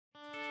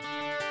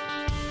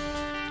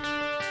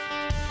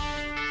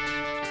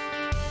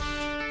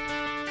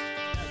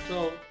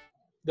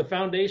the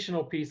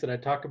foundational piece that I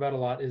talk about a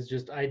lot is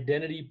just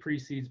identity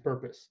precedes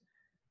purpose.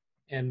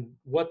 And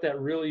what that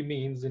really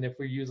means, and if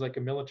we use like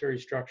a military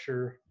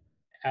structure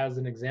as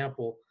an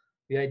example,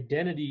 the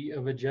identity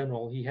of a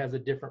general, he has a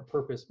different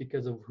purpose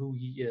because of who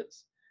he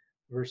is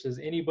versus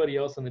anybody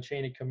else on the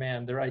chain of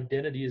command. Their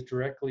identity is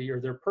directly, or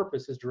their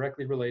purpose is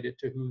directly related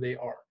to who they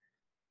are.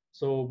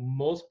 So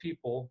most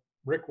people,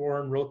 Rick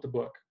Warren wrote the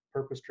book,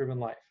 Purpose Driven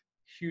Life,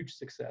 huge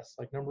success,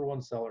 like number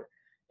one seller.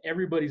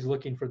 Everybody's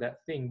looking for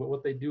that thing, but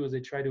what they do is they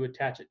try to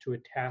attach it to a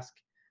task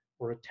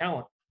or a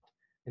talent.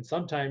 And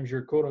sometimes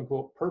your quote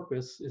unquote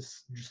purpose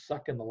is just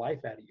sucking the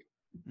life out of you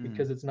Mm.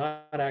 because it's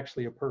not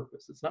actually a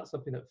purpose. It's not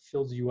something that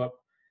fills you up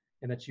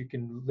and that you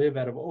can live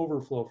out of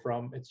overflow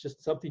from. It's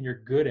just something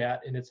you're good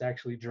at and it's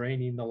actually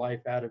draining the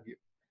life out of you.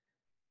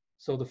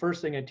 So the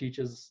first thing I teach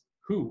is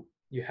who.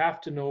 You have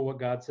to know what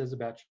God says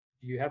about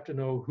you. You have to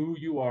know who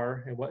you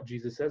are and what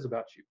Jesus says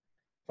about you.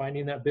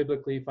 Finding that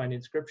biblically, finding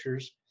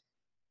scriptures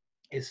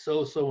is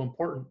so, so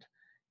important.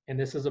 And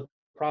this is a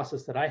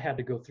process that I had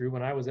to go through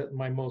when I was at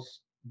my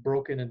most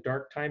broken and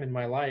dark time in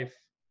my life.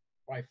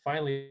 I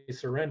finally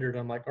surrendered.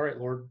 I'm like, all right,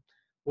 Lord,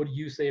 what do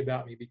you say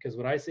about me? Because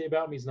what I say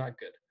about me is not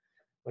good.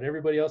 What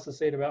everybody else is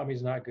saying about me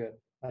is not good.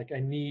 Like,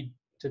 I need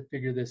to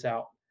figure this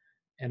out.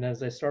 And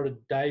as I started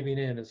diving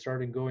in and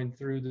started going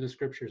through the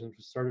scriptures and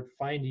started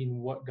finding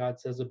what God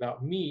says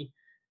about me,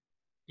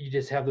 you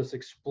just have this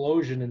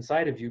explosion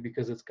inside of you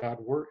because it's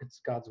God's word.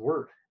 It's God's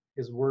word.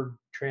 His word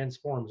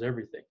transforms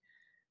everything.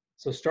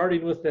 So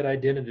starting with that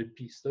identity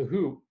piece, the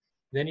who,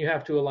 then you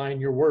have to align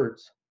your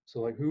words.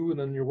 So like who and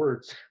then your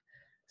words.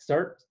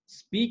 Start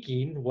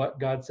speaking what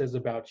God says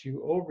about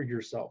you over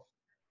yourself.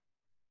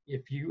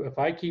 If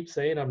I keep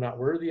saying I'm not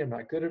worthy, I'm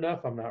not good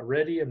enough, I'm not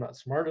ready, I'm not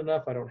smart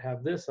enough, I don't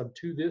have this, I'm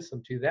too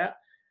that,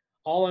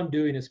 all I'm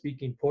doing is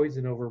speaking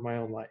poison over my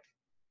own life.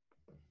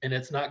 And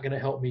it's not going to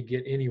help me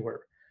get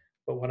anywhere.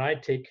 But when I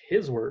take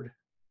his word,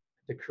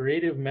 the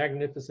creative,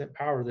 magnificent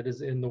power that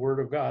is in the word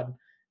of God,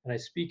 and I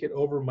speak it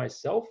over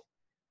myself,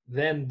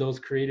 then those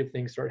creative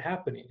things start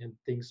happening and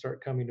things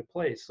start coming to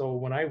play. So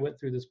when I went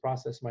through this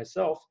process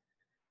myself,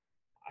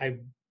 I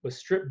was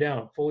stripped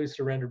down, fully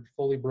surrendered,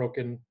 fully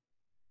broken.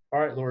 All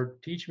right,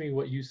 Lord, teach me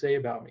what you say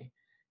about me.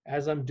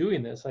 As I'm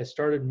doing this, I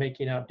started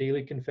making out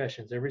daily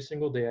confessions every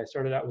single day. I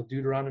started out with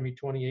Deuteronomy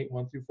 28,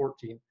 1 through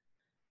 14.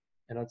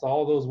 And it's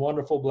all those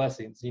wonderful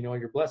blessings. You know,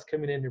 you're blessed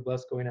coming in, you're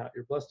blessed going out.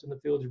 You're blessed in the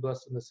field, you're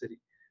blessed in the city.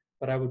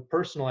 But I would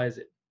personalize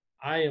it.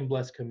 I am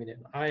blessed coming in.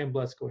 I am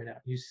blessed going out.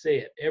 You say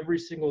it every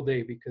single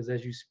day because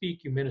as you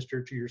speak, you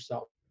minister to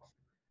yourself.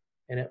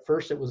 And at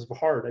first it was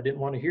hard. I didn't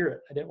want to hear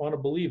it. I didn't want to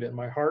believe it.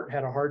 My heart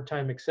had a hard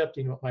time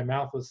accepting what my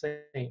mouth was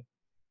saying.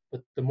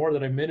 But the more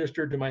that I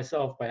ministered to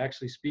myself by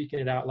actually speaking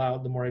it out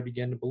loud, the more I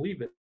began to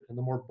believe it. And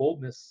the more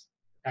boldness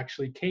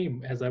actually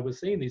came as I was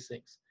saying these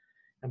things.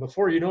 And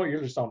before you know it,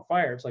 you're just on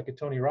fire. It's like a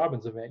Tony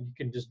Robbins event. You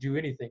can just do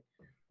anything,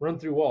 run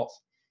through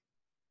walls.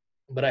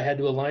 But I had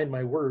to align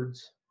my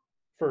words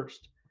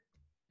first.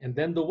 And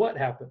then the what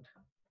happened.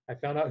 I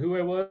found out who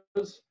I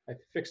was. I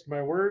fixed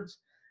my words.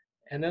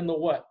 And then the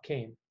what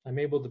came. I'm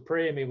able to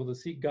pray. I'm able to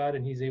seek God.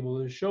 And he's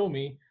able to show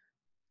me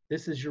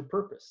this is your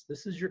purpose.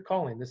 This is your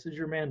calling. This is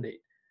your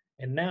mandate.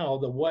 And now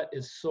the what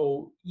is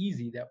so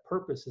easy. That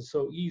purpose is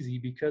so easy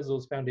because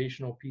those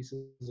foundational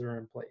pieces are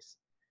in place.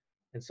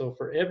 And so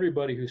for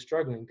everybody who's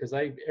struggling, because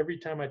every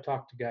time I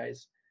talk to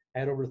guys, I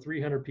had over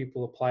 300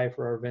 people apply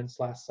for our events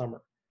last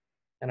summer.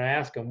 And I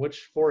ask them,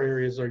 which four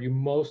areas are you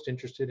most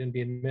interested in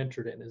being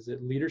mentored in? Is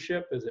it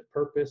leadership? Is it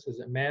purpose? Is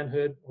it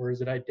manhood? Or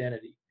is it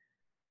identity?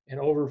 And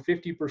over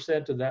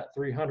 50% of that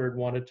 300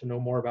 wanted to know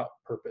more about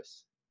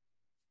purpose.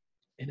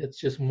 And it's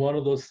just one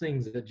of those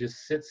things that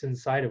just sits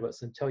inside of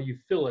us until you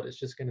feel it. It's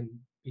just going to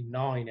be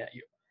gnawing at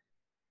you.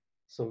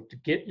 So to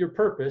get your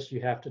purpose,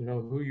 you have to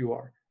know who you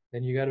are.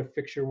 Then you got to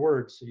fix your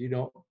words so you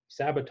don't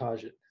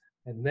sabotage it.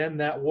 And then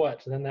that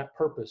what, then that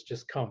purpose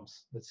just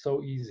comes. It's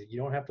so easy. You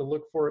don't have to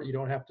look for it. You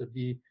don't have to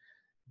be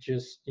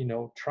just,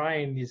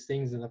 trying these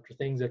things and after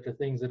things after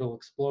things. It'll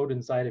explode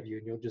inside of you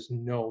and you'll just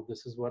know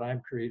this is what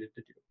I'm created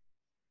to do.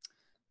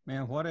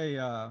 Man, what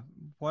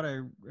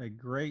a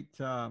great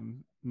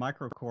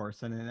micro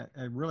course and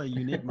a really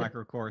unique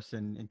micro course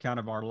in kind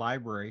of our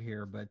library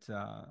here. But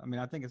I mean,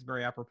 I think it's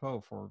very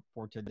apropos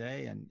for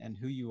today and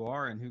who you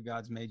are and who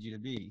God's made you to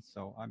be.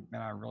 So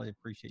I really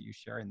appreciate you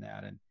sharing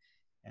that and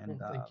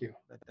Thank you.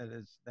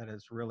 that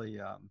is really.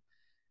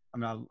 I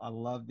mean, I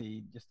love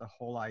just the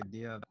whole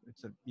idea of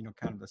it's a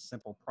kind of the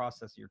simple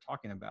process you're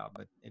talking about,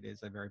 but it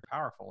is a very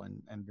powerful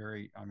and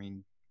very, I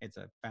mean, it's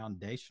a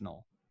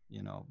foundational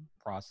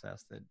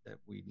process that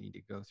we need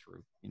to go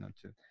through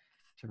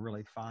to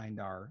really find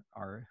our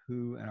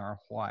who and our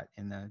what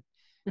in the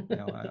I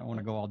don't want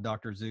to go all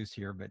Dr. Zeus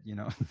here, but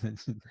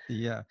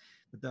the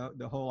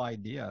whole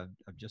idea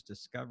of just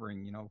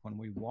discovering when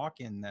we walk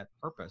in that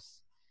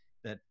purpose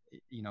that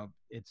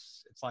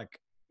it's like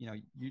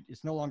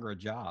it's no longer a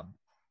job.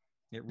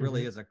 It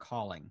really Mm-hmm. is a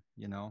calling,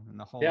 and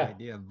the whole Yeah.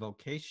 idea of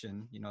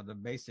vocation, the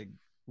basic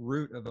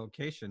root of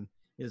vocation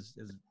is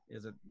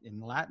in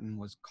Latin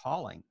was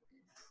calling,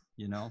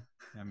 you know?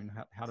 I mean,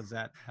 how does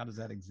that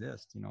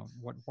exist? You know,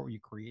 what were you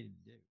created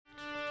to do?